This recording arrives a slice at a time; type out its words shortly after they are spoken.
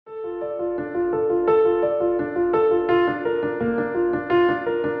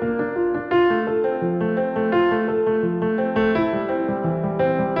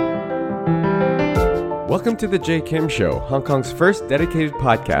to the Jay Kim Show, Hong Kong's first dedicated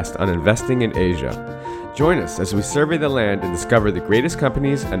podcast on investing in Asia. Join us as we survey the land and discover the greatest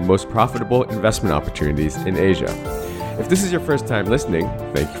companies and most profitable investment opportunities in Asia. If this is your first time listening,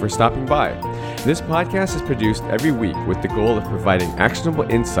 thank you for stopping by. This podcast is produced every week with the goal of providing actionable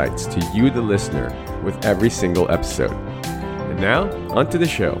insights to you, the listener, with every single episode. And now, on to the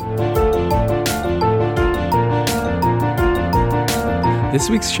show. This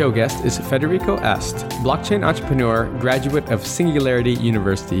week's show guest is Federico Ast, blockchain entrepreneur, graduate of Singularity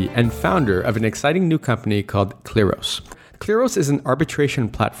University, and founder of an exciting new company called Kleros. Kleros is an arbitration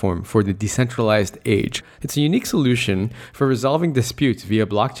platform for the decentralized age. It's a unique solution for resolving disputes via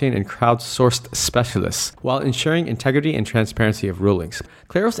blockchain and crowdsourced specialists while ensuring integrity and transparency of rulings.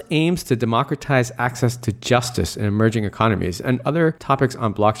 Kleros aims to democratize access to justice in emerging economies and other topics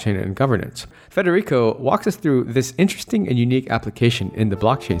on blockchain and governance. Federico walks us through this interesting and unique application in the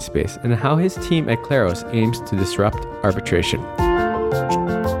blockchain space and how his team at Kleros aims to disrupt arbitration.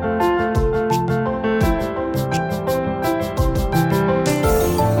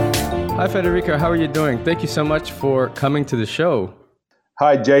 Hi, Federico. How are you doing? Thank you so much for coming to the show.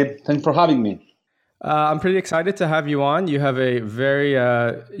 Hi, Jay. Thanks for having me. I'm pretty excited to have you on. You have a very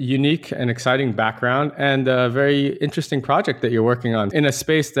unique and exciting background and a very interesting project that you're working on in a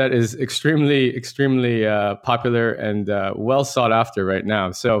space that is extremely popular and well sought after right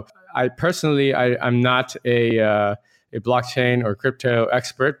now. So I personally, I'm not a blockchain or crypto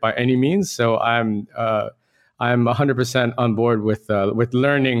expert by any means. So I'm 100% on board with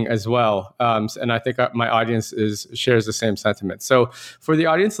learning as well, and I think my audience shares the same sentiment. So, for the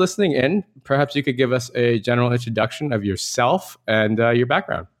audience listening in, perhaps you could give us a general introduction of yourself and your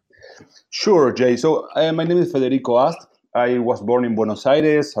background. Sure, Jay. So, my name is Federico Ast. I was born in Buenos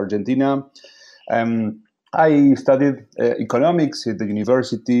Aires, Argentina. I studied economics at the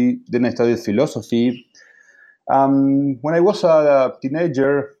university. Then I studied philosophy. When I was a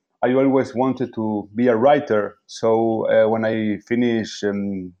teenager, I always wanted to be a writer. So when I finished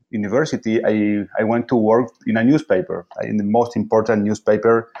university, I went to work in a newspaper, in the most important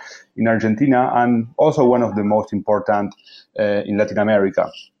newspaper in Argentina, and also one of the most important in Latin America.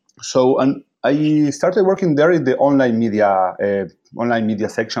 So and I started working there in the online media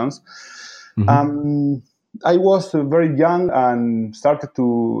sections. Mm-hmm. I was very young and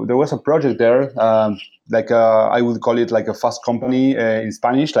there was a project there, I would call it like a fast company in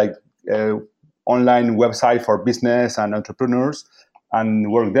Spanish, like online website for business and entrepreneurs,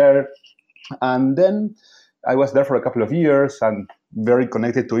 and worked there. And then I was there for a couple of years and very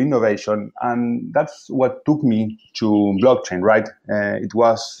connected to innovation. And that's what took me to blockchain, right? It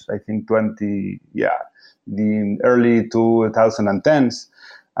was, I think, the early 2010s.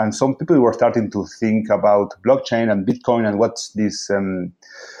 And some people were starting to think about blockchain and Bitcoin and what's this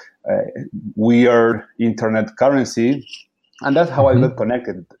weird internet currency. And that's how I got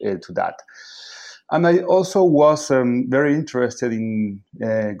connected to that. And I also was very interested in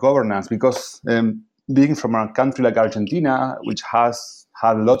governance because being from a country like Argentina, which has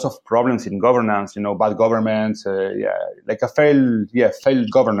had lots of problems in governance, bad governments, like a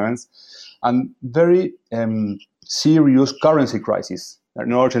failed governance, and very serious currency crisis.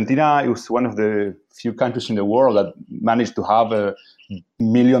 Argentina, it was one of the few countries in the world that managed to have a $1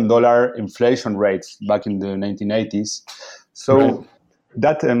 million inflation rates back in the 1980s. So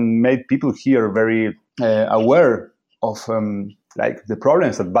that made people here very aware of the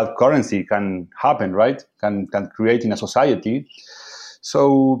problems that bad currency can happen, right? Can create in a society.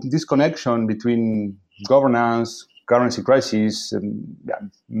 So this connection between governance, currency crisis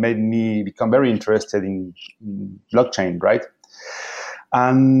made me become very interested in blockchain, right?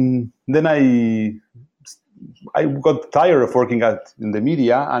 And then I got tired of working in the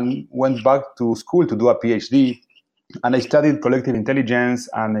media and went back to school to do a PhD. And I studied collective intelligence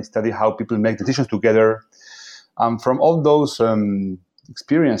and I studied how people make decisions together. From all those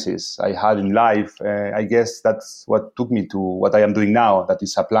experiences I had in life, I guess that's what took me to what I am doing now, that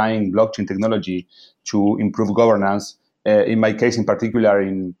is applying blockchain technology to improve governance, in my case in particular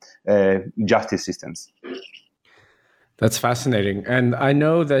in justice systems. That's fascinating. And I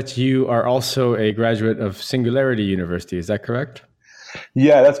know that you are also a graduate of Singularity University. Is that correct?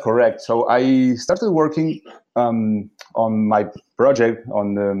 Yeah, that's correct. So I started working on my project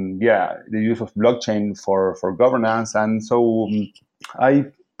on the use of blockchain for governance. And so I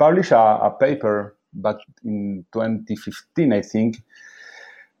published a paper back in 2015, I think.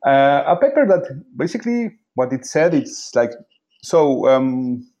 A paper that basically what it said, it's like,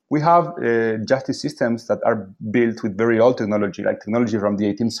 we have justice systems that are built with very old technology, like technology from the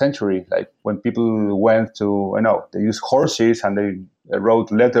 18th century. Like when people went to, they used horses and they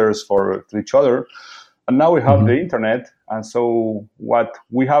wrote letters to each other. And now we have the internet, and so what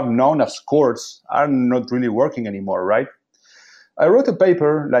we have known as courts are not really working anymore, right? I wrote a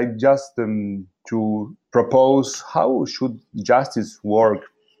paper like just to propose how should justice work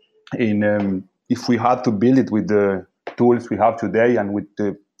in if we had to build it with the tools we have today and with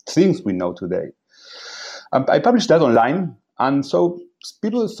the things we know today. I published that online, and so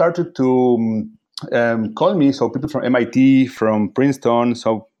people started to call me. So people from MIT, from Princeton,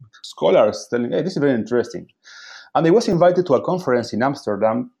 so scholars telling, "Hey, this is very interesting." And I was invited to a conference in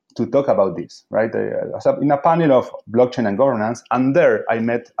Amsterdam to talk about this, right? In a panel of blockchain and governance, and there I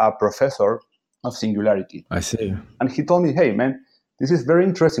met a professor of Singularity. I see. And he told me, "Hey, man, this is very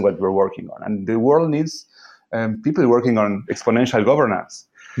interesting what we're working on, and the world needs people working on exponential governance.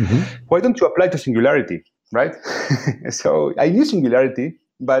 Why don't you apply to Singularity?" Right? So I knew Singularity,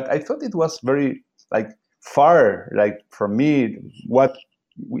 but I thought it was very far, from me, what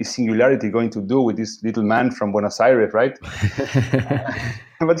is Singularity going to do with this little man from Buenos Aires, right?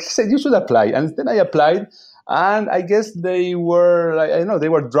 But he said, you should apply. And then I applied, and I guess they were, they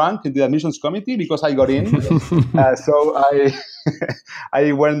were drunk in the admissions committee because I got in. So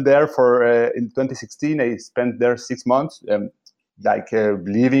I went there in 2016. I spent there 6 months,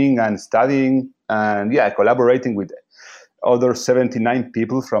 living and studying and collaborating with other 79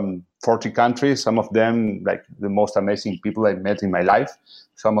 people from 40 countries, some of them the most amazing people I met in my life,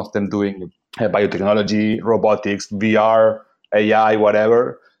 some of them doing biotechnology, robotics, VR, AI,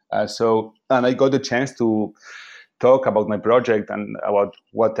 whatever. And I got the chance to talk about my project and about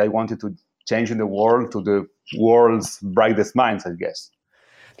what I wanted to change in the world to the world's brightest minds, I guess.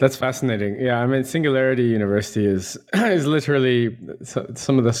 That's fascinating. Yeah, I mean, Singularity University is literally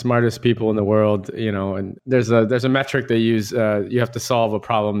some of the smartest people in the world. And there's a metric they use. You have to solve a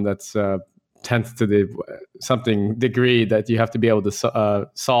problem that's 10th to the something degree that you have to be able to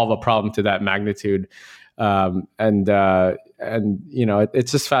solve a problem to that magnitude. It's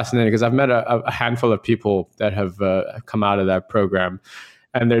just fascinating because I've met a handful of people that have come out of that program.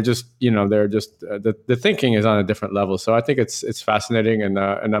 And they're just, the thinking is on a different level. So I think it's fascinating, and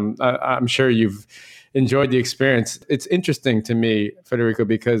I'm sure you've enjoyed the experience. It's interesting to me, Federico,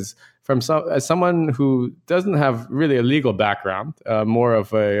 because as someone who doesn't have really a legal background, more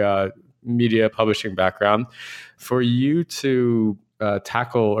of a media publishing background, for you to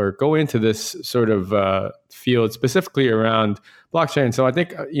tackle or go into this sort of field specifically around blockchain. So I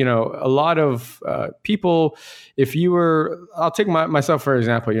think, a lot of people, I'll take myself for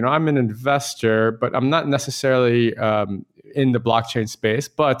example, I'm an investor, but I'm not necessarily in the blockchain space.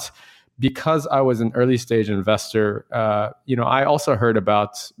 But because I was an early stage investor, I also heard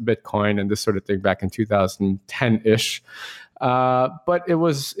about Bitcoin and this sort of thing back in 2010-ish. But it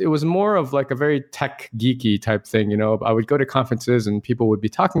was more of a very tech geeky type thing. I would go to conferences and people would be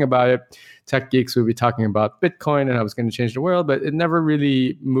talking about it. Tech geeks would be talking about Bitcoin and how it was going to change the world, but it never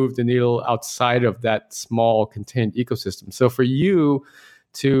really moved the needle outside of that small contained ecosystem. So for you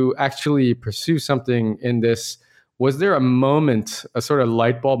to actually pursue something in this, was there a moment, a sort of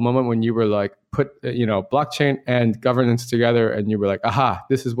light bulb moment when you were put, blockchain and governance together and you were like, aha,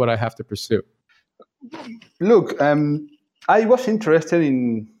 this is what I have to pursue? Look, I was interested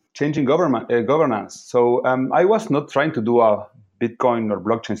in changing governance. So I was not trying to do a Bitcoin or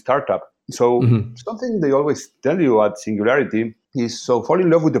blockchain startup. So something they always tell you at Singularity is fall in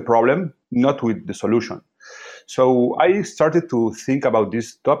love with the problem, not with the solution. So I started to think about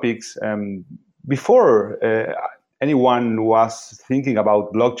these topics before anyone was thinking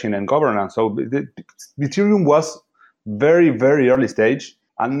about blockchain and governance. So the Ethereum was very, very early stage.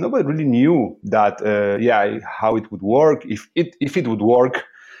 And nobody really knew that, how it would work, if it would work.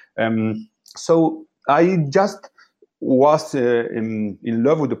 So I just was in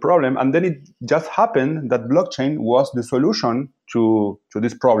love with the problem, and then it just happened that blockchain was the solution to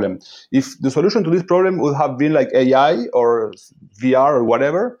this problem. If the solution to this problem would have been AI or VR or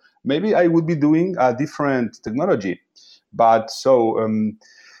whatever, maybe I would be doing a different technology. But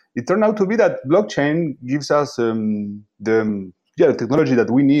it turned out to be that blockchain gives us the technology that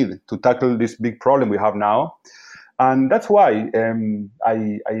we need to tackle this big problem we have now. And that's why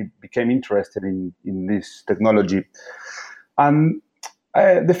I became interested in this technology. And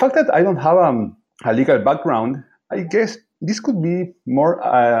the fact that I don't have a legal background, I guess this could be more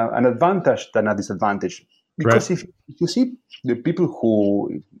an advantage than a disadvantage. Because if you see the people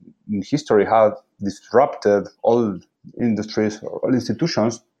who in history have disrupted all industries or all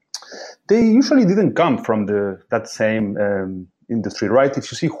institutions, they usually didn't come from that same industry, right?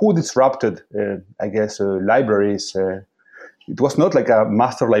 If you see who disrupted, libraries, it was not like a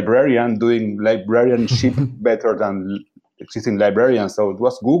master librarian doing librarianship better than existing librarians. So it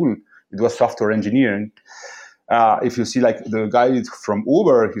was Google it was software engineering. If you see like the guy from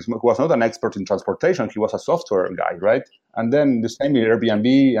Uber, he was not an expert in transportation. He was a software guy, right? And then the same in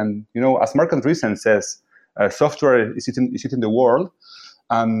Airbnb. And, as Mark Andreessen says, software is eating the world.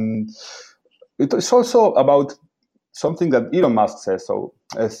 And it's also about something that Elon Musk says. So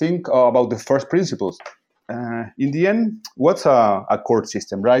think about the first principles. In the end, what's a court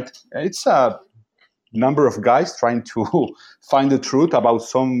system, right? It's a number of guys trying to find the truth about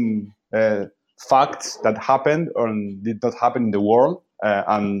some facts that happened or did not happen in the world,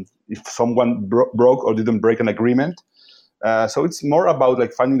 and if someone broke or didn't break an agreement. So it's more about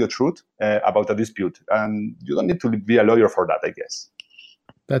like finding the truth about a dispute, and you don't need to be a lawyer for that, I guess.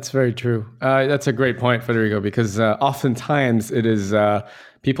 That's very true. That's a great point, Federico, because oftentimes it is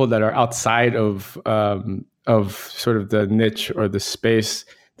people that are outside of sort of the niche or the space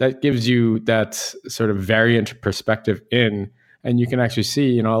that gives you that sort of variant perspective in. And you can actually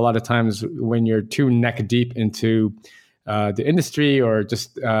see, a lot of times when you're too neck deep into the industry or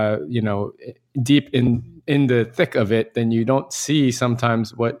just, deep in the thick of it, then you don't see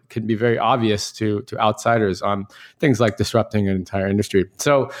sometimes what can be very obvious to outsiders on things like disrupting an entire industry.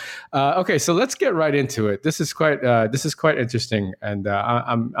 So, okay, so let's get right into it. This is quite interesting, and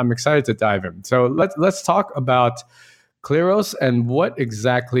I'm excited to dive in. So let's talk about Kleros and what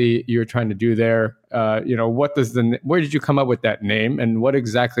exactly you're trying to do there. Where did you come up with that name, and what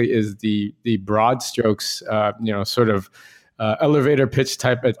exactly is the broad strokes, sort of elevator pitch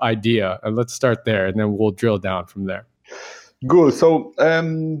type of idea? And let's start there, and then we'll drill down from there. Good. So,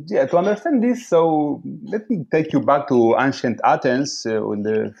 to understand this, so let me take you back to ancient Athens in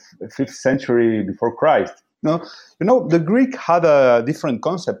the 5th century before Christ. The Greek had a different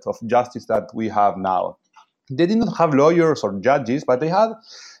concept of justice that we have now. They did not have lawyers or judges, but they had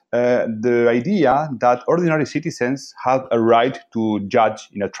the idea that ordinary citizens had a right to judge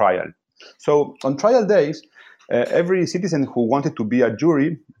in a trial. So on trial days, every citizen who wanted to be a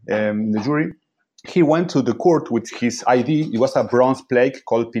jury, he went to the court with his ID. It was a bronze plate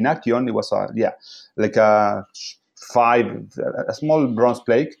called pinakion. It was a small bronze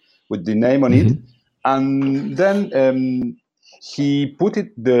plate with the name on it. And then he put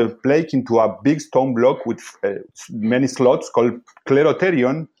the plate into a big stone block with many slots called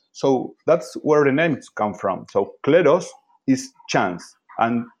kleroterion. So that's where the names come from. So kleros is chance,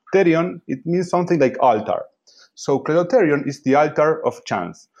 and terion, it means something like altar. So kleroterion is the altar of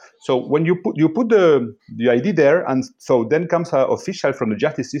chance. So when you put the ID there, and so then comes an official from the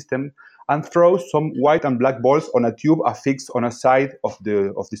justice system and throws some white and black balls on a tube affixed on a side of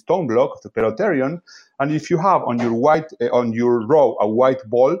the stone block of the kleroterion. And if you have on your row a white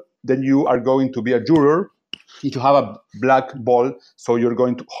ball, then you are going to be a juror. If you have a black ball, so you're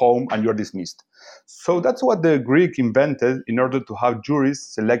going to home and you're dismissed. So that's what the Greek invented in order to have juries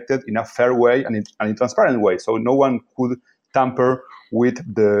selected in a fair way and in a transparent way, so no one could tamper with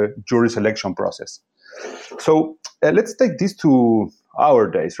the jury selection process. So let's take this to our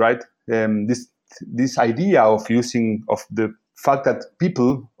days, right? This idea of the fact that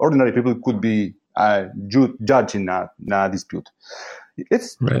ordinary people could be judge in a dispute.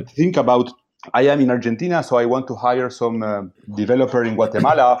 Let's think about, I am in Argentina, so I want to hire some developer in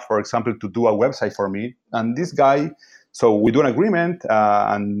Guatemala, for example, to do a website for me. And this guy, so we do an agreement,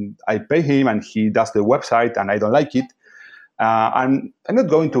 and I pay him, and he does the website, and I don't like it. I'm not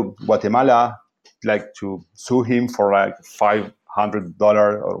going to Guatemala like to sue him for like $500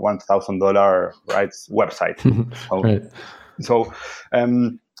 or $1,000 website. So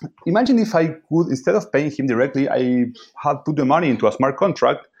imagine if I could, instead of paying him directly, I had put the money into a smart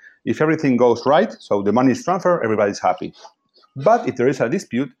contract. If everything goes right, so the money is transferred, everybody's happy. But if there is a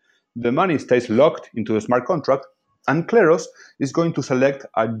dispute, the money stays locked into the smart contract, and Kleros is going to select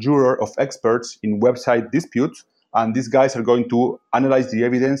a juror of experts in website disputes, and these guys are going to analyze the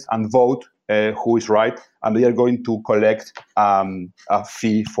evidence and vote who is right, and they are going to collect a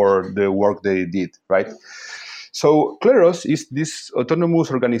fee for the work they did, right? So Kleros is this autonomous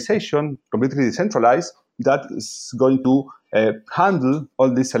organization, completely decentralized, that is going to handle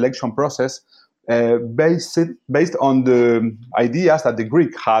all this selection process based on the ideas that the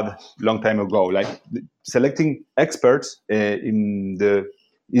Greek had a long time ago, like selecting experts in the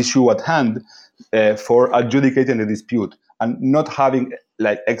issue at hand for adjudicating the dispute, and not having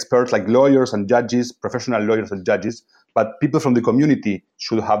like experts like lawyers and judges, professional lawyers and judges, but people from the community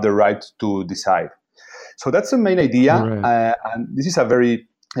should have the right to decide. So that's the main idea. And this is a very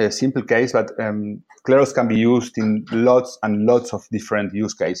simple case, but Kleros can be used in lots and lots of different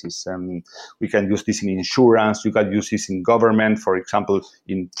use cases. We can use this in insurance. You can use this in government, for example,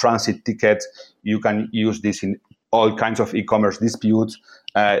 in transit tickets. You can use this in all kinds of e-commerce disputes.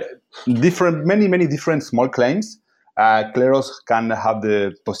 many different small claims, Kleros can have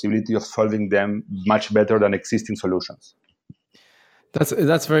the possibility of solving them much better than existing solutions.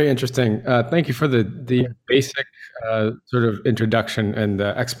 That's very interesting. Thank you for the basic sort of introduction and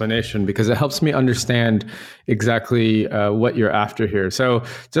explanation, because it helps me understand exactly what you're after here. So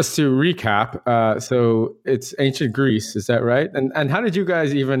just to recap, so it's ancient Greece, is that right? And how did you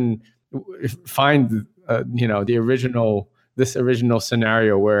guys even find this original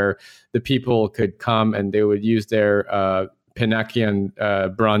scenario where the people could come and they would use their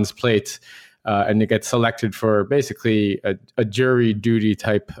Pinakian bronze plates and they get selected for basically a jury duty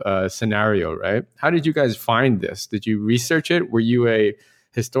type scenario, right? How did you guys find this? Did you research it? Were you a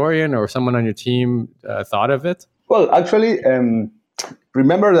historian or someone on your team thought of it? Well, actually,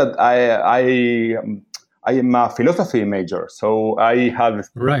 remember that I am a philosophy major, so I have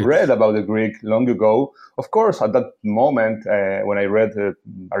read about the Greek long ago. Of course, at that moment, when I read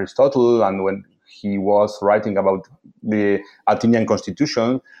Aristotle and when he was writing about the Athenian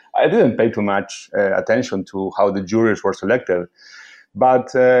constitution, I didn't pay too much attention to how the jurors were selected. But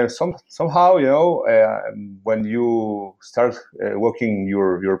somehow, when you start walking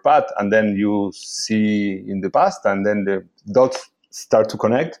your path and then you see in the past and then the dots start to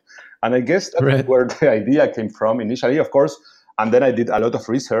connect. And I guess that's where the idea came from initially, of course. And then I did a lot of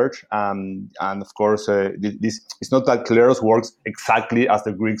research. And of course, it's not that Kleros works exactly as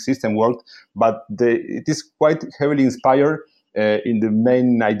the Greek system worked, but it is quite heavily inspired in the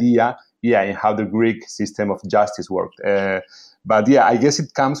main idea, in how the Greek system of justice worked. But I guess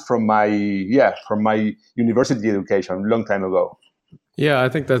it comes from my university education a long time ago. Yeah, I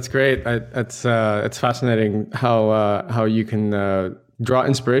think that's great. It's fascinating how you can draw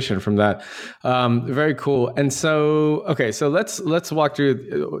inspiration from that. Very cool. And so, okay, so let's walk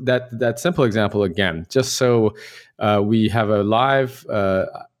through that simple example again, just so we have a live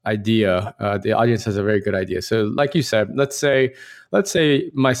idea. The audience has a very good idea. So, like you said, let's say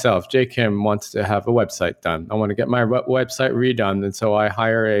myself, J. Kim, wants to have a website done. I want to get my website redone, and so I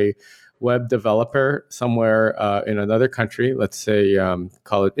hire a web developer somewhere in another country. Let's say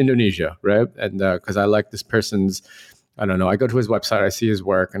call it Indonesia, right? And because I like this person's, I don't know, I go to his website, I see his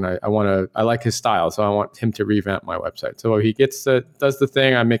work, and I like his style, so I want him to revamp my website. So he does the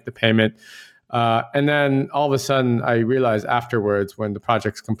thing, I make the payment. And then all of a sudden, I realize afterwards, when the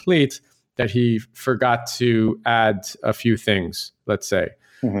project's complete, that he forgot to add a few things, let's say.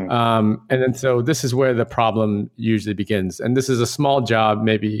 Mm-hmm. And then so this is where the problem usually begins. And this is a small job,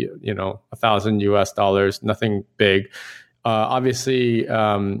 maybe, $1,000 US, nothing big. Obviously,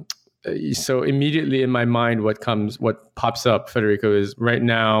 so immediately in my mind, what pops up, Federico, is right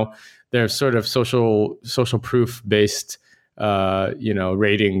now there's sort of social proof based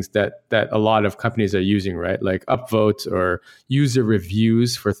ratings that a lot of companies are using, right? Like upvotes or user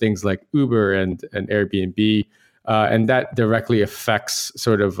reviews for things like Uber and Airbnb. And that directly affects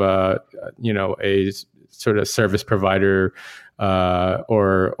sort of, a sort of service provider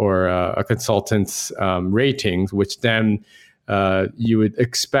or a consultant's ratings, which then you would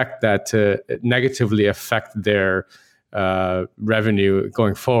expect that to negatively affect their revenue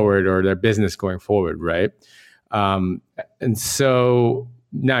going forward or their business going forward, right? And so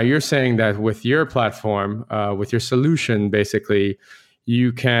now you're saying that with your platform, with your solution, basically,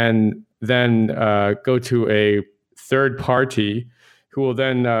 you can then go to a third party who will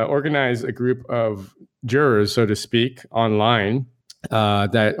then organize a group of jurors, so to speak, online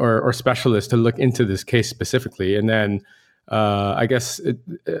that or specialists to look into this case specifically, and then I guess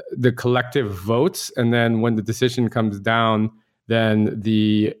the collective votes, and then when the decision comes down, then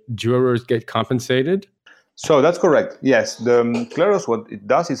the jurors get compensated. So that's correct. Yes, the Kleros, what it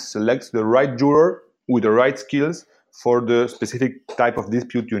does is selects the right juror with the right skills for the specific type of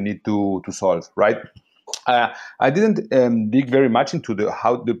dispute you need to solve, right? I didn't dig very much into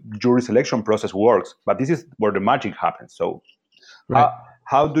how the jury selection process works, but this is where the magic happens. So,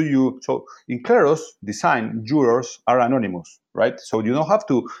 how do you? So, in Kleros design, jurors are anonymous, right? So you don't have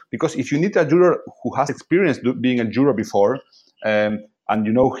to, because if you need a juror who has experience being a juror before, and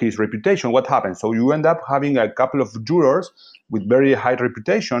you know his reputation, what happens? So you end up having a couple of jurors with very high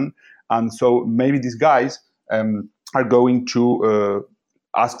reputation, and so maybe these guys are going to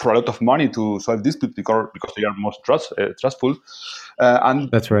ask for a lot of money to solve disputes because they are most trustful, and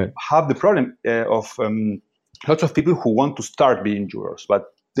that's right. Have the problem of lots of people who want to start being jurors,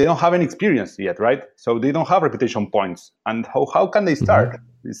 but they don't have any experience yet, right? So they don't have reputation points, and how can they start?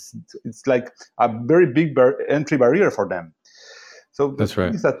 Mm-hmm. It's like a very big entry barrier for them. So the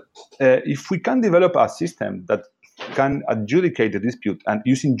thing is that if we can develop a system that can adjudicate the dispute and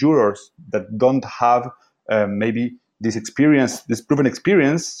using jurors that don't have maybe this experience, this proven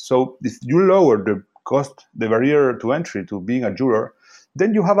experience. So if you lower the cost, the barrier to entry to being a juror,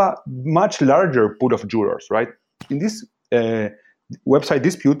 then you have a much larger pool of jurors, right? In this website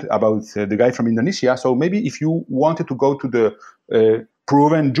dispute about the guy from Indonesia, so maybe if you wanted to go to the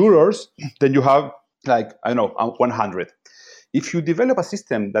proven jurors, then you have like, I don't know, 100. If you develop a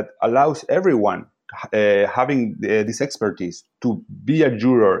system that allows everyone having this expertise to be a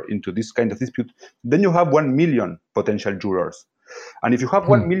juror into this kind of dispute, then you have 1 million potential jurors. And if you have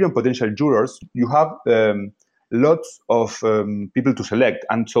 1 million potential jurors, you have lots of people to select.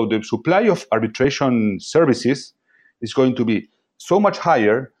 And so the supply of arbitration services is going to be so much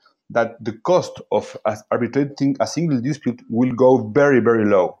higher that the cost of arbitrating a single dispute will go very, very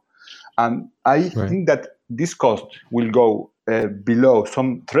low. And I think that this cost will go below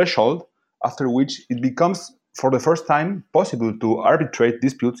some threshold, after which it becomes, for the first time, possible to arbitrate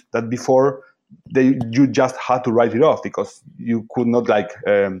disputes that before you just had to write it off because you could not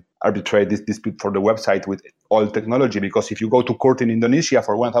arbitrate this dispute for the website with all technology. Because if you go to court in Indonesia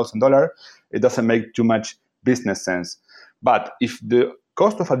for $1,000, it doesn't make too much business sense. But if the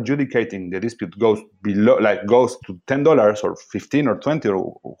cost of adjudicating the dispute goes below, goes to $10 or 15 or 20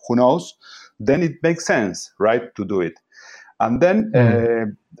 or who knows, then it makes sense, right, to do it. And then,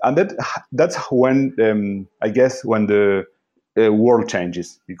 that's when I guess when the world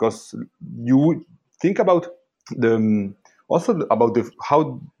changes, because you think about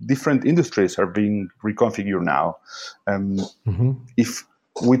how different industries are being reconfigured now. If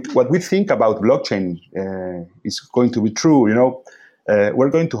with what we think about blockchain is going to be true, we're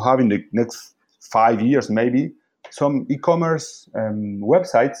going to have in the next 5 years maybe some e-commerce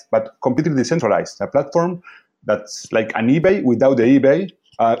websites, but completely decentralized. A platform that's like an eBay without the eBay,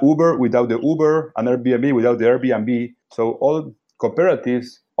 Uber without the Uber, an Airbnb without the Airbnb. So all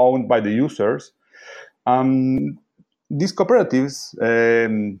cooperatives owned by the users. These cooperatives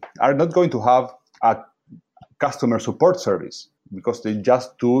are not going to have a customer support service because they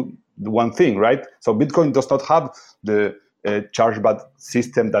just do the one thing, right? So Bitcoin does not have the chargeback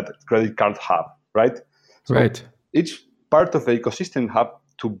system that credit cards have, right? So each part of the ecosystem have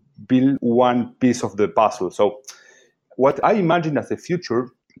to build one piece of the puzzle. So what I imagine as the future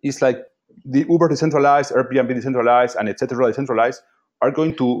is like the Uber decentralized, Airbnb decentralized, and etc. decentralized are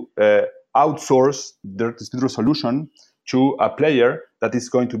going to outsource their distributed solution to a player that is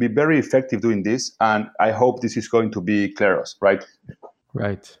going to be very effective doing this. And I hope this is going to be Kleros, right?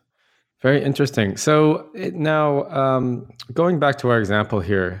 Right. Very interesting. So now, going back to our example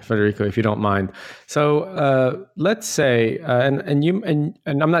here, Federico, if you don't mind. So let's say, and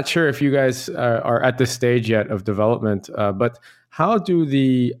I'm not sure if you guys are at this stage yet of development, but how do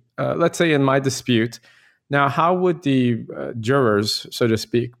let's say in my dispute, now how would the jurors, so to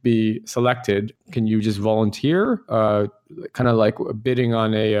speak, be selected? Can you just volunteer, kind of like bidding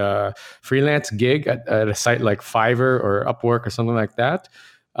on a freelance gig at a site like Fiverr or Upwork or something like that?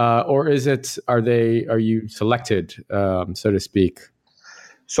 Or are you selected, so to speak?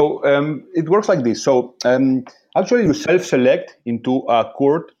 So it works like this. So actually you self-select into a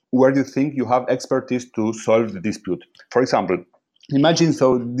court where you think you have expertise to solve the dispute. For example, imagine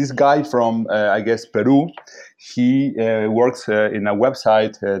this guy from, I guess, Peru, he works in a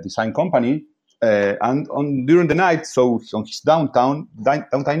website design company, and during the night, so on his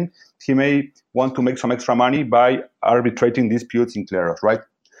downtime, he may want to make some extra money by arbitrating disputes in Kleros, right?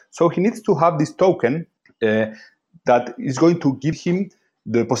 So he needs to have this token that is going to give him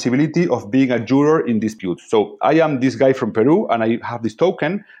the possibility of being a juror in disputes. So I am this guy from Peru, and I have this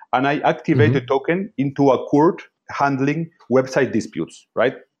token, and I activate the token into a court handling website disputes,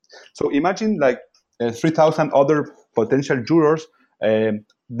 right? So imagine 3,000 other potential jurors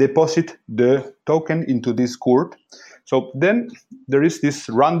deposit the token into this court. So then there is this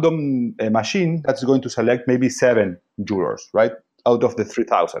random machine that's going to select maybe 7 jurors, right, out of the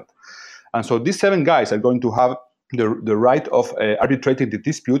 3,000. And so these 7 guys are going to have the right of arbitrating the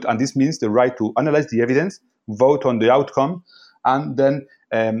dispute, and this means the right to analyze the evidence, vote on the outcome, and then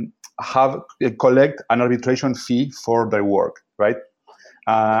collect an arbitration fee for their work, right?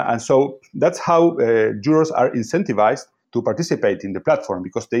 And so that's how jurors are incentivized to participate in the platform,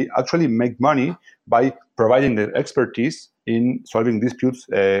 because they actually make money by providing their expertise in solving disputes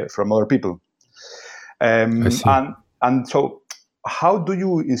from other people. And so how do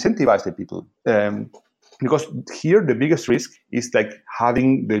you incentivize the people? Because here the biggest risk is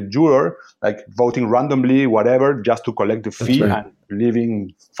having the juror voting randomly, whatever, just to collect the fee and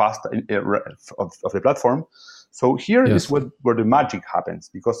leaving fast of the platform. So here is where the magic happens,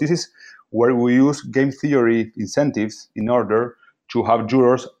 because this is where we use game theory incentives in order to have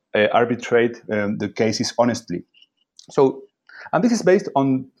jurors arbitrate the cases honestly. So, and this is based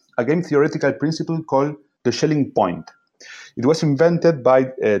on a game theoretical principle called the Schelling point. It was invented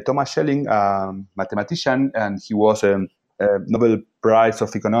by Thomas Schelling, a mathematician, and he was a Nobel Prize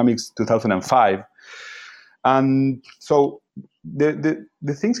of Economics 2005. And so the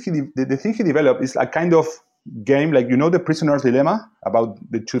thing he developed is a kind of game, like, the prisoner's dilemma about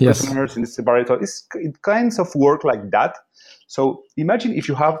the two prisoners in the separator. It kinds of work like that. So imagine if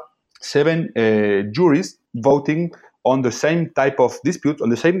you have 7 juries voting on the same type of dispute,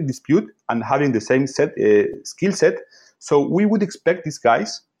 and having the same skill set. So we would expect these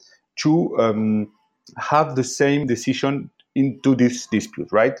guys to have the same decision into this dispute,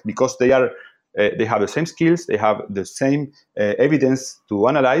 right? Because they have the same skills, they have the same evidence to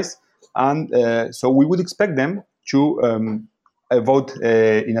analyze, and so we would expect them to vote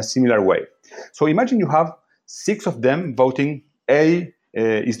in a similar way. So imagine you have 6 of them voting A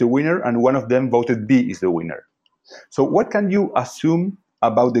is the winner, and 1 of them voted B is the winner. So what can you assume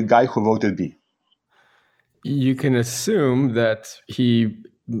about the guy who voted B? You can assume that he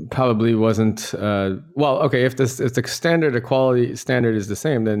probably wasn't if the standard equality standard is the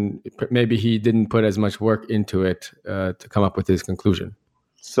same, then maybe he didn't put as much work into it to come up with his conclusion.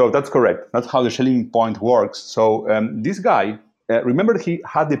 So that's correct. That's how the Schelling point works. So this guy, remember, he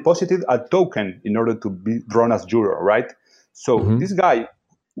had deposited a token in order to be drawn as juror, right? So this guy,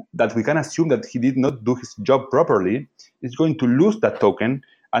 that we can assume that he did not do his job properly, is going to lose that token,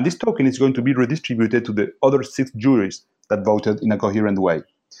 and this token is going to be redistributed to the other 6 juries that voted in a coherent way.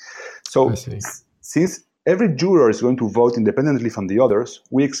 So since every juror is going to vote independently from the others,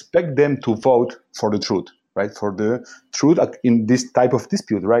 we expect them to vote for the truth, right? For the truth in this type of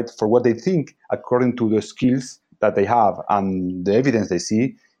dispute, right? For what they think, according to the skills that they have and the evidence they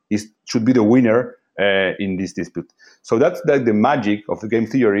see, should be the winner in this dispute. So that's like the magic of the game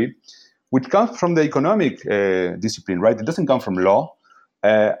theory, which comes from the economic discipline, right? It doesn't come from law,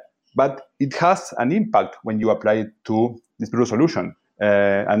 but it has an impact when you apply it to dispute resolution.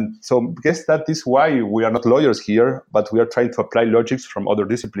 And so I guess that is why we are not lawyers here, but we are trying to apply logics from other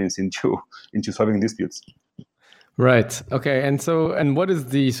disciplines into solving disputes. Right. Okay. And what is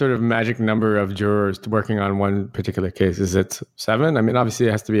the sort of magic number of jurors working on one particular case? Is it 7? I mean, obviously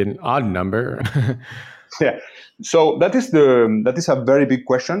it has to be an odd number. Yeah. So that is a very big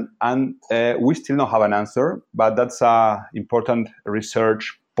question, and we still don't have an answer, but that's an important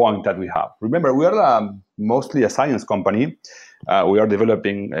research point that we have. Remember, we are mostly a science company. We are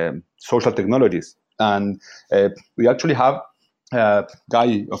developing social technologies, and we actually have a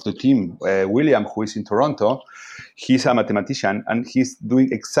guy of the team, William, who is in Toronto. He's a mathematician, and he's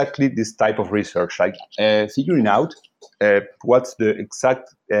doing exactly this type of research, like figuring out what's the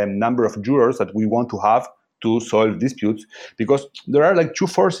exact number of jurors that we want to have to solve disputes, because there are like 2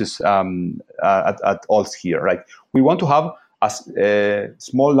 forces at odds here. Like, we want to have a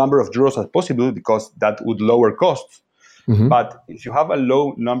small number of jurors as possible, because that would lower costs. Mm-hmm. But if you have a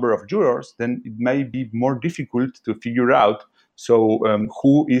low number of jurors, then it may be more difficult to figure out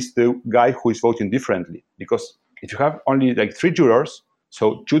who is the guy who is voting differently. Because if you have only like 3 jurors,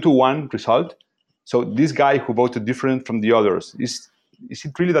 so 2-1 result, so this guy who voted different from the others, is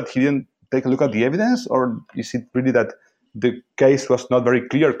it really that he didn't take a look at the evidence, or is it really that the case was not very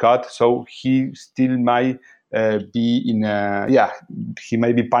clear cut, so he still might he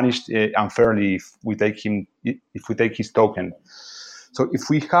may be punished unfairly if we take his token. So if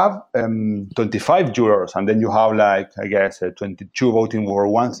we have 25 jurors, and then you have 22 voting for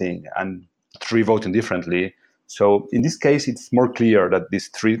one thing and 3 voting differently, so in this case it's more clear that these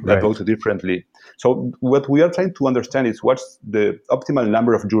 3 that voted differently. So what we are trying to understand is what's the optimal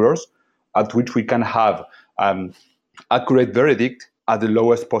number of jurors at which we can have accurate verdict at the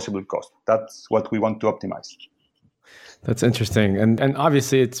lowest possible cost. That's what we want to optimize. That's interesting, and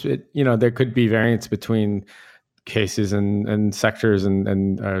obviously there could be variance between cases and sectors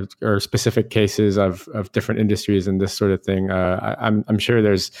or specific cases of different industries and this sort of thing. I'm sure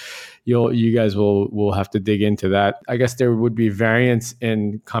you guys will have to dig into that. I guess there would be variance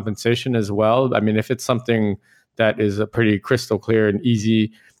in compensation as well. I mean, if it's something that is a pretty crystal clear and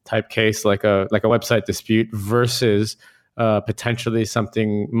easy type case, like a website dispute, versus potentially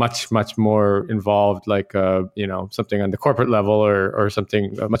something much more involved, like something on the corporate level or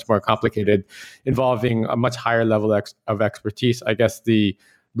something much more complicated, involving a much higher level of expertise. I guess the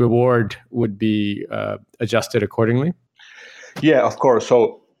reward would be adjusted accordingly. Yeah, of course.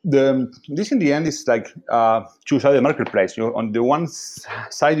 So this in the end is like two-sided marketplace. On the one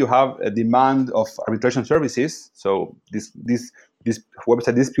side, you have a demand of arbitration services. So this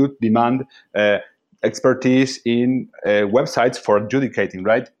website dispute demand expertise in websites for adjudicating,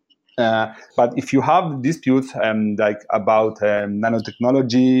 right? But if you have disputes like about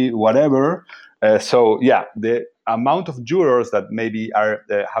nanotechnology, whatever, the amount of jurors that maybe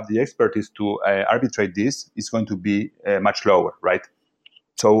have the expertise to arbitrate this is going to be much lower, right?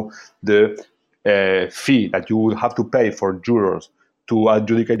 So the fee that you would have to pay for jurors to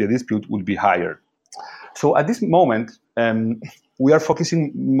adjudicate the dispute would be higher. So at this moment, we are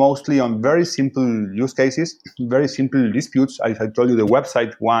focusing mostly on very simple use cases, very simple disputes. I told you the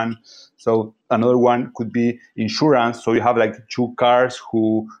website one. So another one could be insurance. So you have like two cars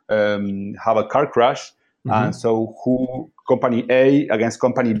who have a car crash. And so company A against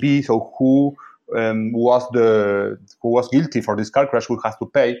company B. So who was guilty for this car crash, who has to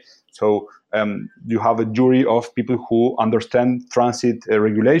pay. So you have a jury of people who understand transit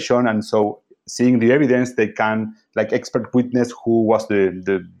regulation, and so seeing the evidence, they can like expert witness who was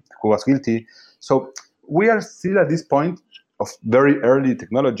who was guilty. So we are still at this point of very early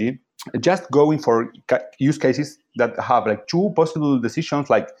technology, just going for use cases that have like two possible decisions,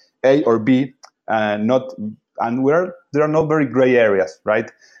 like A or B, and where there are no very gray areas,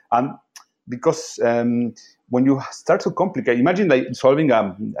 right? And because when you start to complicate, imagine like solving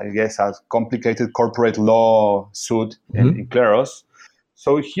a complicated corporate law suit in Kleros.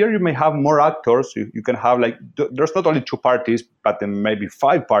 So here you may have more actors. You can have like, there's not only two parties, but then maybe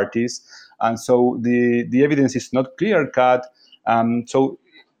five parties. And so the evidence is not clear cut. So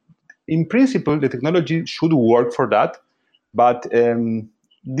in principle, the technology should work for that. But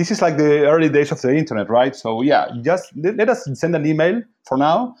this is like the early days of the internet, right? So yeah, just let us send an email for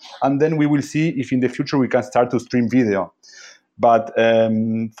now, and then we will see if in the future we can start to stream video. But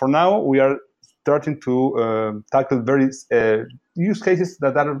for now, we are starting to tackle very use cases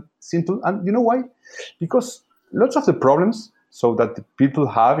that are simple. And you know why? Because lots of the problems that the people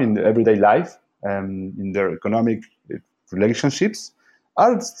have in the everyday life, in their economic relationships,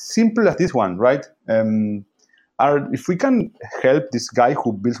 are simple as this one, right? If we can help this guy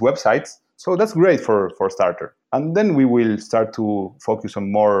who builds websites, so that's great for starter. And then we will start to focus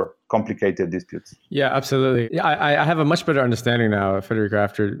on more complicated disputes. Yeah, absolutely. Yeah, I have a much better understanding now, Federico,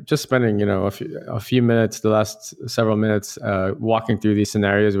 after just spending a few minutes, the last several minutes, walking through these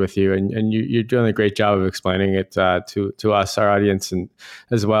scenarios with you, and you're doing a great job of explaining it to us, our audience, and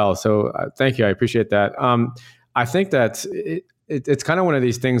as well. So thank you, I appreciate that. I think that it's kind of one of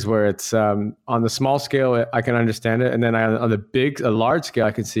these things where it's on the small scale, I can understand it. And then on the large scale,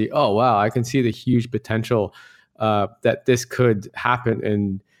 I can see, oh, wow, I can see the huge potential that this could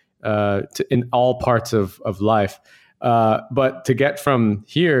happen in all parts of life. But to get from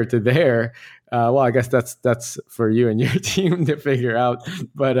here to there, well, I guess that's for you and your team to figure out.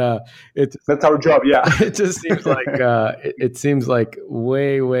 But that's our job, yeah. It just seems like it seems like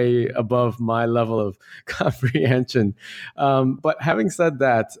way above my level of comprehension. But having said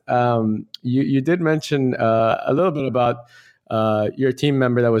that, you did mention a little bit about your team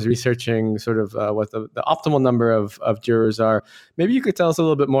member that was researching sort of what the optimal number of jurors are. Maybe you could tell us a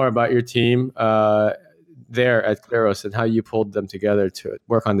little bit more about your team there at Kleros and how you pulled them together to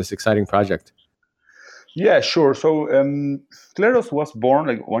work on this exciting project. Yeah, sure. So Kleros was born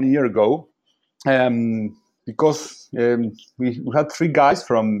like 1 year ago because we had three guys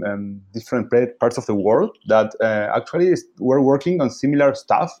from different parts of the world that actually were working on similar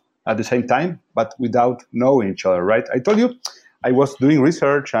stuff at the same time, but without knowing each other, right? I told you I was doing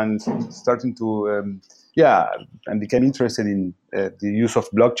research and starting to, and became interested in the use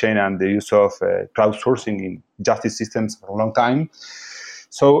of blockchain and the use of crowdsourcing in justice systems for a long time.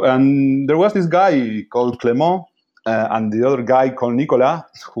 So there was this guy called Clément and the other guy called Nicolas,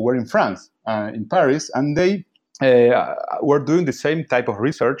 who were in France, in Paris, and they were doing the same type of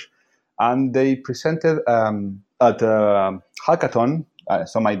research, and they presented at a hackathon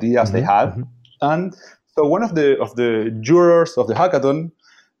some ideas they had. And so one of the jurors of the hackathon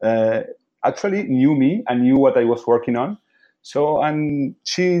actually knew me and knew what I was working on. So, and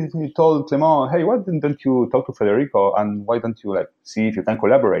she told Clément, hey, why don't you talk to Federico, and why don't you see if you can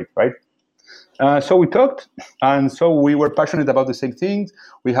collaborate, right? So we talked, and so we were passionate about the same things.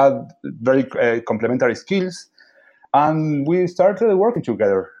 We had very complementary skills, and we started working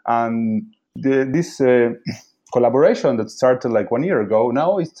together. And this collaboration that started 1 year ago,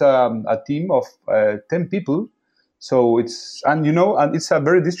 now it's a team of 10 people. So it's a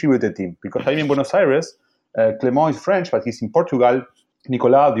very distributed team, because I'm in Buenos Aires. Clément is French, but he's in Portugal.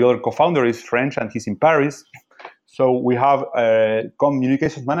 Nicolas, the other co-founder, is French, and he's in Paris. So we have a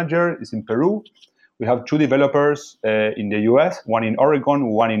communications manager is in Peru. We have two developers in the US, one in Oregon,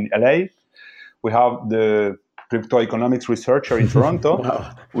 one in LA. We have the crypto economics researcher in Toronto.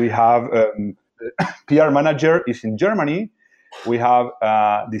 Wow. We have PR manager is in Germany. We have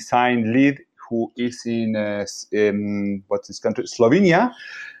a design lead who is in what's this country, Slovenia.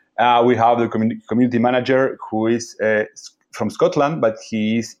 We have the community manager who is from Scotland, but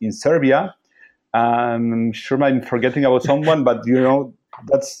he is in Serbia. I'm sure I'm forgetting about someone, but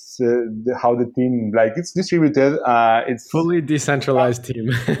that's how the team, like, it's distributed. It's fully decentralized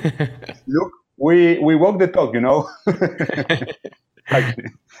team. Look, we walk the talk,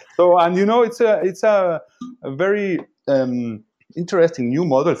 Actually. So, and it's a very interesting new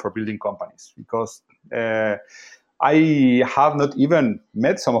model for building companies, because I have not even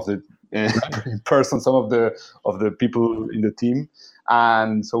met some of the in person, some of the people in the team.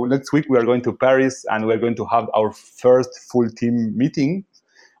 And so next week we are going to Paris, and we're going to have our first full team meeting.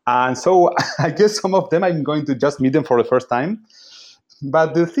 And so I guess some of them I'm going to just meet them for the first time.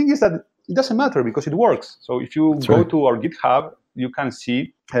 But the thing is that it doesn't matter, because it works. So if you go to our GitHub, you can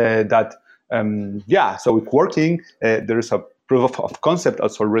see that, so it's working. There is a proof of concept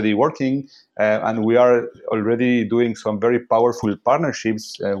that's already working. And we are already doing some very powerful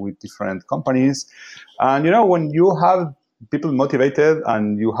partnerships with different companies. And, when you have people motivated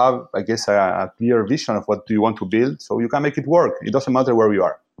and you have, I guess, a clear vision of what do you want to build, so you can make it work. It doesn't matter where you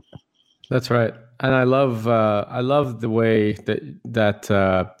are. That's right, and I love the way that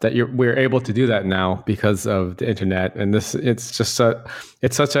we're able to do that now because of the internet. And it's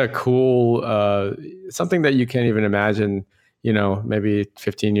such a cool something that you can't even imagine. Maybe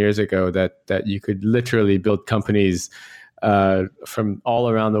 15 years ago that you could literally build companies from all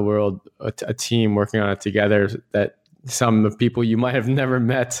around the world, a team working on it together. That some people you might have never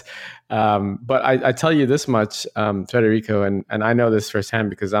met. But I tell you this much, Federico, and I know this firsthand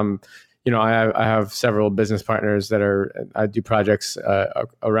because I have several business partners I do projects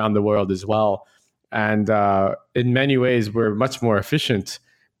around the world as well. And in many ways, we're much more efficient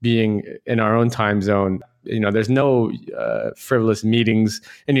being in our own time zone. There's no frivolous meetings,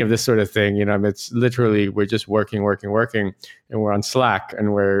 any of this sort of thing. It's literally, we're just working, and we're on Slack,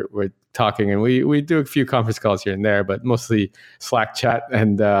 and we're talking, and we do a few conference calls here and there, but mostly Slack chat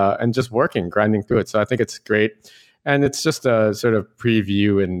and just working, grinding through it. So I think it's great. And it's just a sort of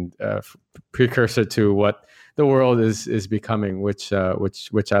preview and precursor to what the world is becoming, which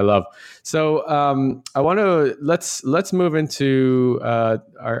I love. So I want to let's move into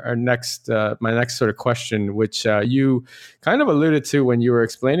our next my next sort of question, which you kind of alluded to when you were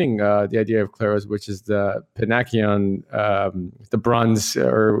explaining the idea of Kleros, which is the Panachion, the bronze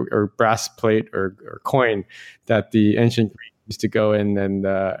or brass plate or coin that the ancient Greeks used to go in and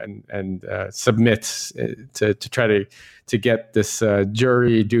submit to try to get this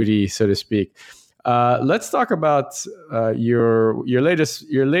jury duty, so to speak. Let's talk about your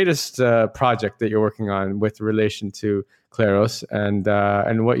latest project that you're working on with relation to Kleros and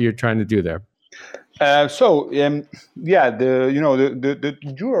what you're trying to do there. The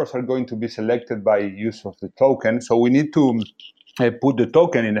jurors are going to be selected by use of the token. So we need to put the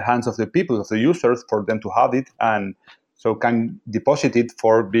token in the hands of the people, of the users, for them to have it, and so can deposit it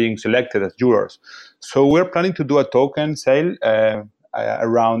for being selected as jurors. So we're planning to do a token sale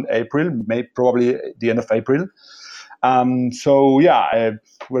around April, probably the end of April.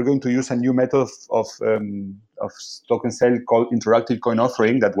 We're going to use a new method of token sale called interactive coin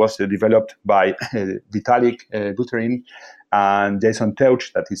offering that was developed by Vitalik Buterin and Jason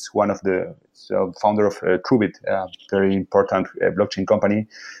Teuch, that is one of the founder of Qubit, a very important blockchain company,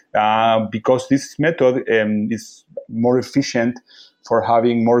 because this method is more efficient for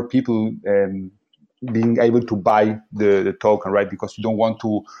having more people being able to buy the token, right? Because you don't want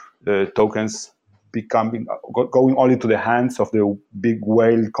the tokens going only to the hands of the big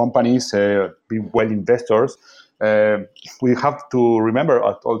whale companies, big whale investors. We have to remember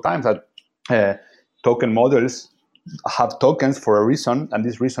at all times that token models have tokens for a reason, and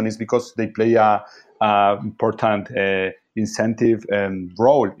this reason is because they play a important incentive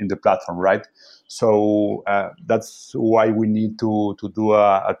role in the platform, right? So that's why we need to do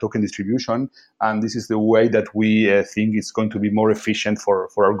a token distribution, and this is the way that we think it's going to be more efficient for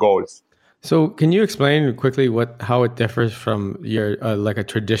our goals. So can you explain quickly how it differs from your like a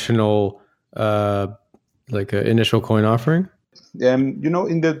traditional like an initial coin offering? In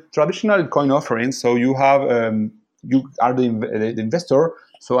the traditional coin offering, so you have you are the investor,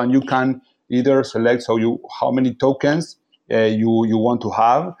 so and you can either select how many tokens you want to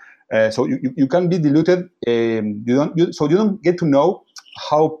have. So you can be diluted. You don't get to know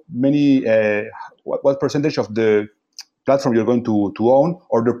how many what percentage of the platform you're going to own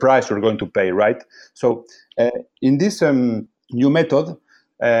or the price you're going to pay, right? So in this new method,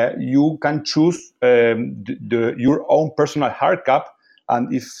 you can choose your own personal hard cap,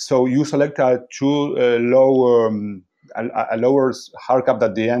 and if so, you select a too low a lower hard cap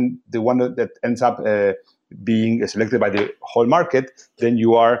at the end, the one that ends up being selected by the whole market, then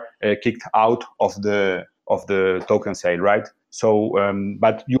you are kicked out of the token sale, right? So,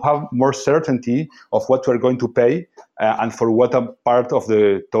 but you have more certainty of what you are going to pay and for what a part of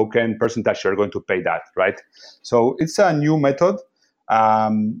the token percentage you're going to pay that, right? So it's a new method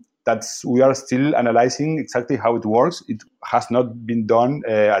we are still analyzing exactly how it works. It has not been done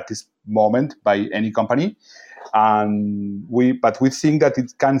at this moment by any company, but we think that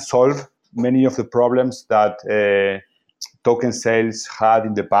it can solve many of the problems that token sales had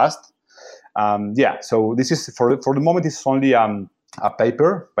in the past. So this is for the moment. It's only a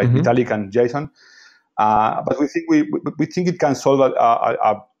paper by Vitalik and Jason, but we think it can solve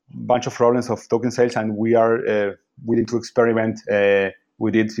a bunch of problems of token sales, and we are willing to experiment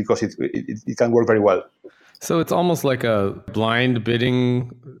with it because it can work very well. So it's almost like a blind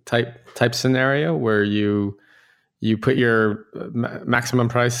bidding type scenario where you put your maximum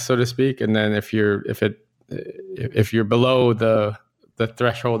price, so to speak, and then if you're below the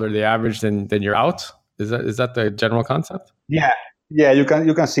threshold or the average, then you're out. Is that the general concept? Yeah, you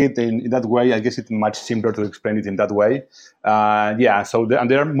can see it in that way. I guess it's much simpler to explain it in that way. So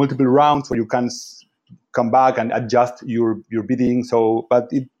there are multiple rounds where you can come back and adjust your bidding. So, but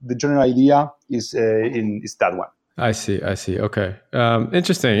the general idea is that one. I see. Okay.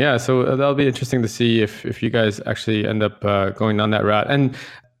 Interesting. Yeah. So that'll be interesting to see if you guys actually end up going down that route. And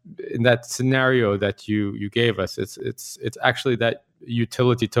in that scenario that you gave us, it's actually that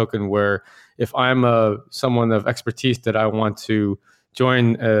utility token where if I'm someone of expertise that I want to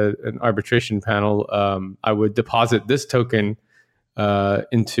join an arbitration panel, I would deposit this token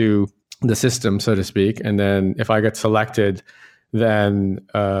into the system, so to speak, and then if I get selected, then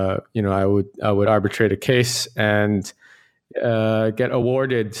I would arbitrate a case and get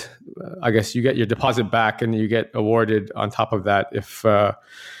awarded. I guess you get your deposit back, and you get awarded on top of that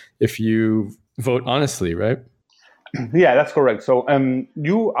if you vote honestly, right? Yeah, that's correct. So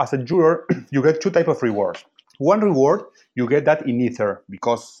you as a juror, you get two types of rewards. One reward, you get that in Ether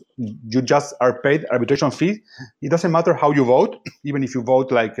because you just are paid arbitration fee. It doesn't matter how you vote, even if you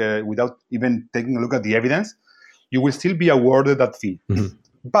vote without even taking a look at the evidence, you will still be awarded that fee. Mm-hmm.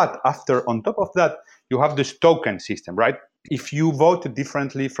 But on top of that, you have this token system, right? If you vote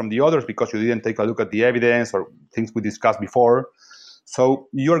differently from the others because you didn't take a look at the evidence or things we discussed before, so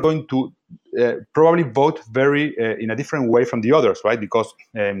you are going to probably vote very in a different way from the others, right? Because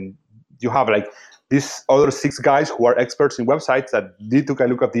you have these other 6 guys who are experts in websites that did took a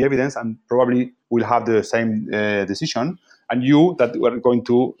look at the evidence and probably will have the same decision, and you that are going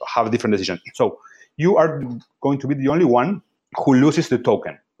to have a different decision. So you are going to be the only one who loses the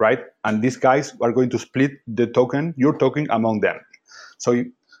token, right? And these guys are going to split your token among them. So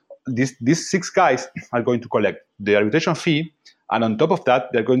these 6 guys are going to collect the arbitration fee, and on top of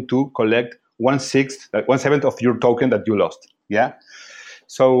that, they're going to collect 1/7 of your token that you lost. Yeah.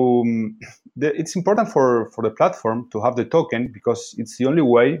 So it's important for the platform to have the token because it's the only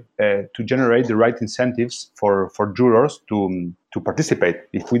way to generate the right incentives for jurors to participate.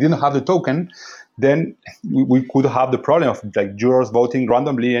 If we didn't have the token, then we could have the problem of jurors voting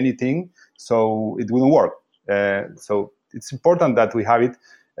randomly anything, so it wouldn't work. So it's important that we have it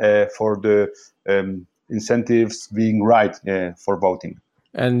for the incentives being right for voting.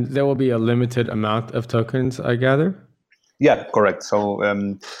 And there will be a limited amount of tokens, I gather? Yeah, correct. So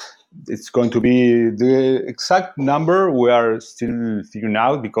it's going to be the exact number we are still figuring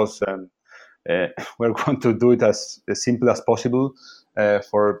out because we're going to do it as simple as possible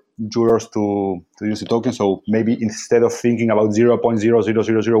for jurors to use the token. So maybe instead of thinking about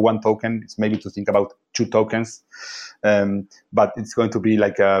 0.00001 token, it's maybe to think about 2 tokens. But it's going to be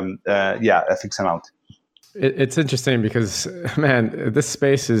a fixed amount. It's interesting because, man, this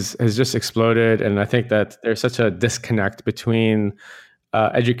space has just exploded, and I think that there's such a disconnect between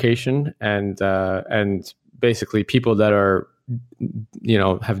education and basically people that are,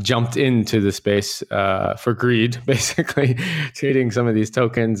 have jumped into the space for greed, basically trading some of these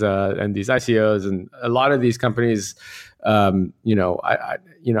tokens and these ICOs, and a lot of these companies. I'm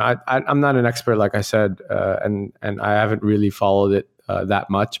not an expert, like I said, and I haven't really followed it that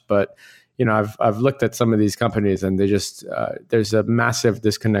much, but. I've looked at some of these companies, and they just there's a massive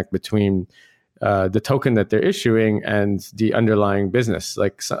disconnect between the token that they're issuing and the underlying business.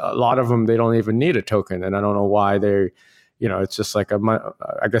 A lot of them, they don't even need a token, and I don't know why they're, it's just I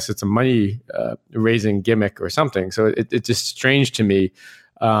guess it's a money raising gimmick or something. So it's just strange to me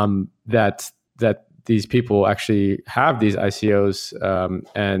that these people actually have these ICOs,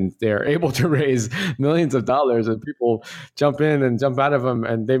 and they're able to raise millions of dollars, and people jump in and jump out of them,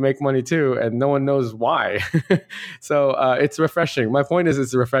 and they make money too, and no one knows why. So it's refreshing. My point is,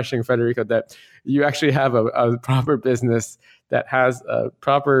 it's refreshing, Federico, that you actually have a proper business that has a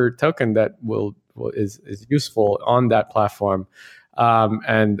proper token that is useful on that platform.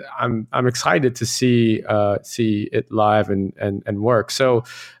 And I'm excited to see it live and work. So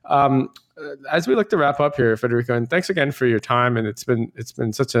as we look to wrap up here, Federico, and thanks again for your time. And it's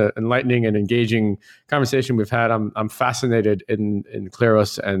been such an enlightening and engaging conversation we've had. I'm fascinated in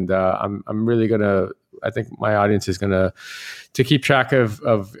Kleros, and I'm really gonna. I think my audience is gonna to keep track of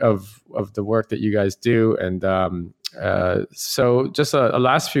the work that you guys do. And so just a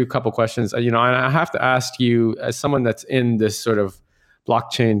last few couple questions. And I have to ask you, as someone that's in this sort of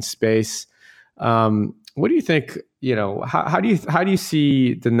blockchain space, what do you think? How do you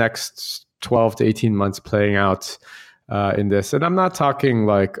see the next 12 to 18 months playing out in this? And I'm not talking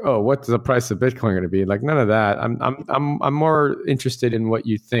like, oh, what's the price of Bitcoin going to be? Like, none of that. I'm more interested in what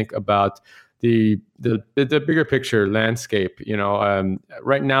you think about the bigger picture landscape.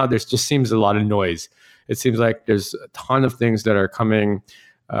 Right now there just seems a lot of noise. It seems like there's a ton of things that are coming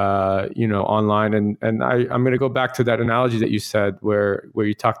online, and I'm going to go back to that analogy that you said where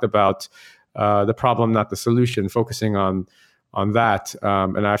you talked about the problem, not the solution, focusing on that.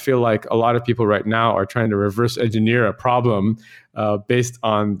 And I feel like a lot of people right now are trying to reverse engineer a problem based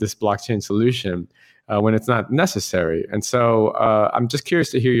on this blockchain solution when it's not necessary. And so I'm just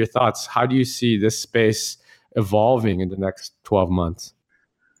curious to hear your thoughts. How do you see this space evolving in the next 12 months?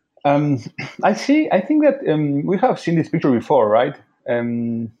 I think that we have seen this picture before, right?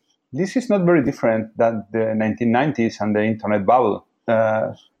 This is not very different than the 1990s and the internet bubble.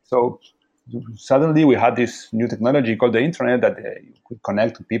 So suddenly we had this new technology called the internet that you could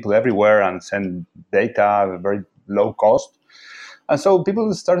connect to people everywhere and send data at a very low cost. And so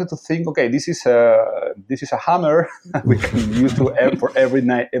people started to think, okay, this is a hammer we can use for every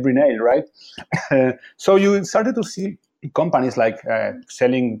nail, right? So you started to see companies like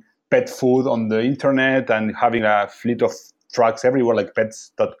selling pet food on the internet and having a fleet of trucks everywhere, like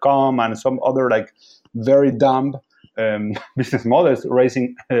pets.com, and some other like very dumb business models,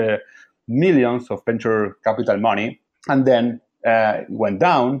 raising millions of venture capital money, and then went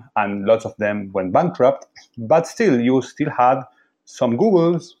down, and lots of them went bankrupt. But still, you still had some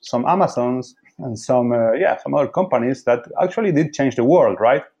Googles, some Amazons, and some other companies that actually did change the world,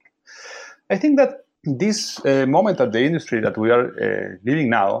 right? I think that this moment of the industry that we are living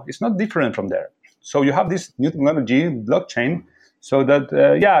now is not different from there. So you have this new technology, blockchain, so that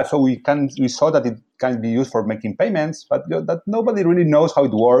we saw that it can be used for making payments, but that nobody really knows how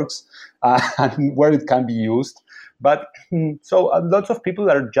it works and where it can be used. But so lots of people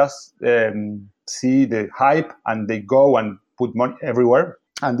are just see the hype and they go and put money everywhere,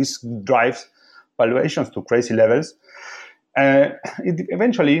 and this drives valuations to crazy levels.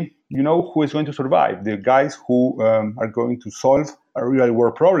 Eventually, who is going to survive? The guys who are going to solve a real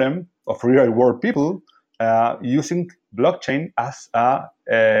world problem of real world people using blockchain as a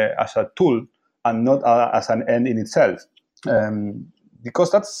tool and not as an end in itself,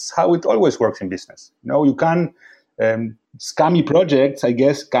 because that's how it always works in business. You can scammy projects, I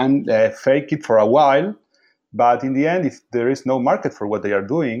guess, can fake it for a while, but in the end, if there is no market for what they are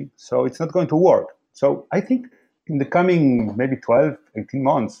doing, so it's not going to work. So I think in the coming maybe 12, 18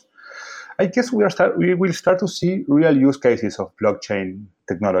 months, I guess we will start to see real use cases of blockchain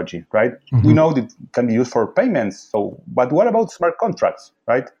technology, right? Mm-hmm. We know that it can be used for payments. So, but what about smart contracts,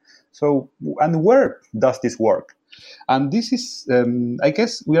 right? So, and where does this work? And this is, I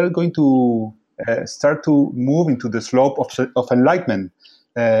guess, we are going to start to move into the slope of enlightenment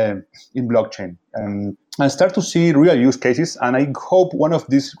in blockchain, and start to see real use cases. And I hope one of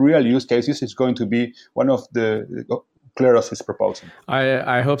these real use cases is going to be one of the Kleros is proposing.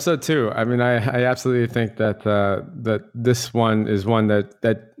 I hope so too. I mean, I absolutely think that that this one is one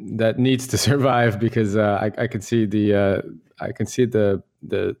that needs to survive, because I can see the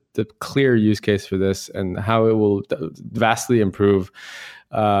clear use case for this and how it will vastly improve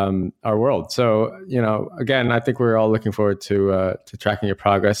our world. So, again, I think we're all looking forward to tracking your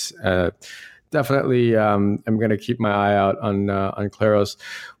progress. Definitely, I'm going to keep my eye out on Kleros.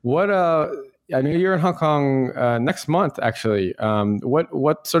 I know you're in Hong Kong next month, actually.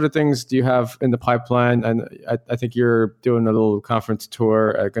 What sort of things do you have in the pipeline? And I think you're doing a little conference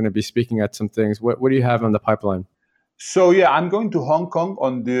tour, going to be speaking at some things. What do you have on the pipeline? So, I'm going to Hong Kong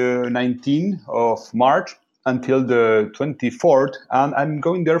on the 19th of March until the 24th. And I'm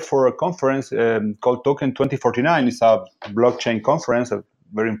going there for a conference called Token 2049. It's a blockchain conference, a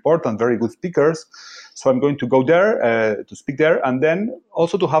very important, very good speakers. So I'm going to go there to speak there, and then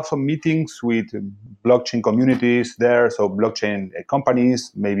also to have some meetings with blockchain communities there, so blockchain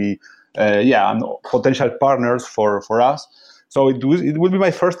companies, maybe, and potential partners for us. So it will be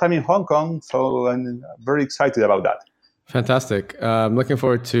my first time in Hong Kong, so I'm very excited about that. Fantastic. I'm looking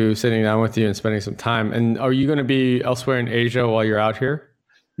forward to sitting down with you and spending some time. And are you going to be elsewhere in Asia while you're out here?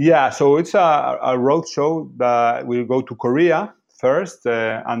 Yeah, so it's a road show that will go to Korea first,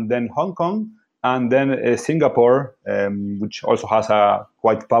 and then Hong Kong, and then Singapore, which also has a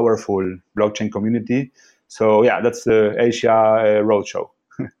quite powerful blockchain community. So yeah, that's the Asia road show.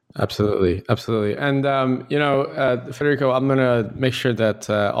 Absolutely. And, Federico, I'm going to make sure that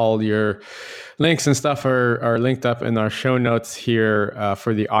all your links and stuff are linked up in our show notes here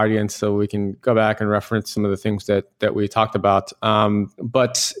for the audience, so we can go back and reference some of the things that we talked about.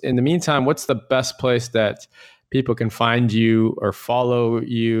 But in the meantime, what's the best place that people can find you or follow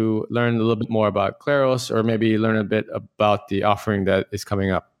you, learn a little bit more about Kleros, or maybe learn a bit about the offering that is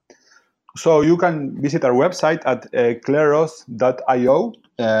coming up? So you can visit our website at kleros.io,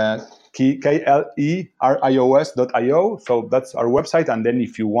 KLERIOS.io. So that's our website. And then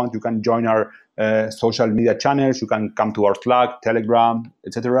if you want, you can join our social media channels. You can come to our Slack, Telegram,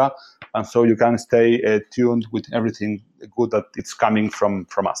 etc. And so you can stay tuned with everything good that it's coming from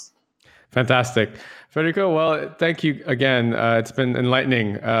us. Fantastic. Federico, well, thank you again. It's been an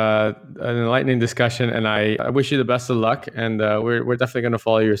enlightening discussion, and I wish you the best of luck, and we're definitely going to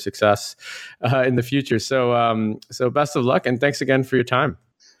follow your success in the future. So best of luck, and thanks again for your time.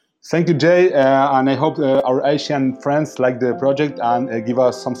 Thank you, Jay, and I hope our Asian friends like the project and give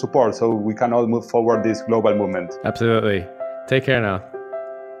us some support so we can all move forward this global movement. Absolutely. Take care now.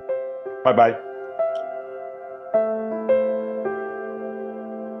 Bye-bye.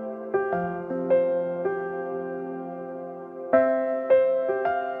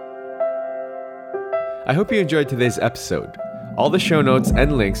 I hope you enjoyed today's episode. All the show notes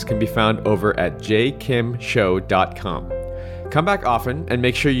and links can be found over at jkimshow.com. Come back often and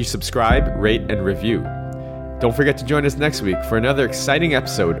make sure you subscribe, rate, and review. Don't forget to join us next week for another exciting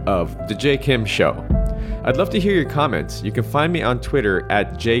episode of The J. Kim Show. I'd love to hear your comments. You can find me on Twitter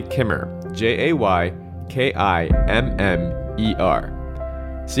at jkimmer, JAYKIMMER.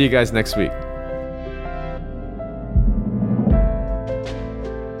 See you guys next week.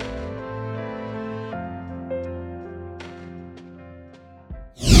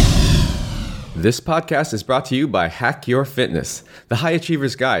 This podcast is brought to you by Hack Your Fitness, the high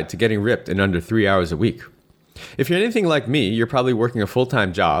achiever's guide to getting ripped in under 3 hours a week. If you're anything like me, you're probably working a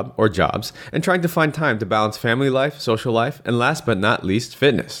full-time job or jobs and trying to find time to balance family life, social life, and last but not least,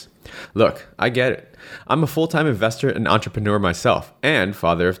 fitness. Look, I get it. I'm a full-time investor and entrepreneur myself, and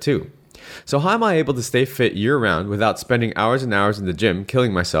father of two. So how am I able to stay fit year-round without spending hours and hours in the gym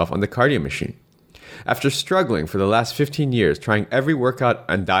killing myself on the cardio machine? After struggling for the last 15 years trying every workout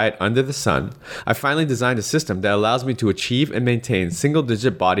and diet under the sun, I finally designed a system that allows me to achieve and maintain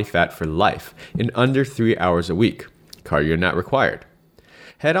single-digit body fat for life in under 3 hours a week. Cardio not required.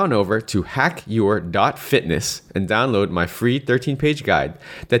 Head on over to hackyour.fitness and download my free 13-page guide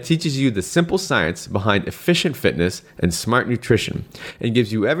that teaches you the simple science behind efficient fitness and smart nutrition and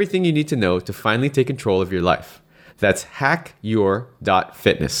gives you everything you need to know to finally take control of your life. That's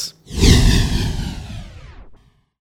hackyour.fitness.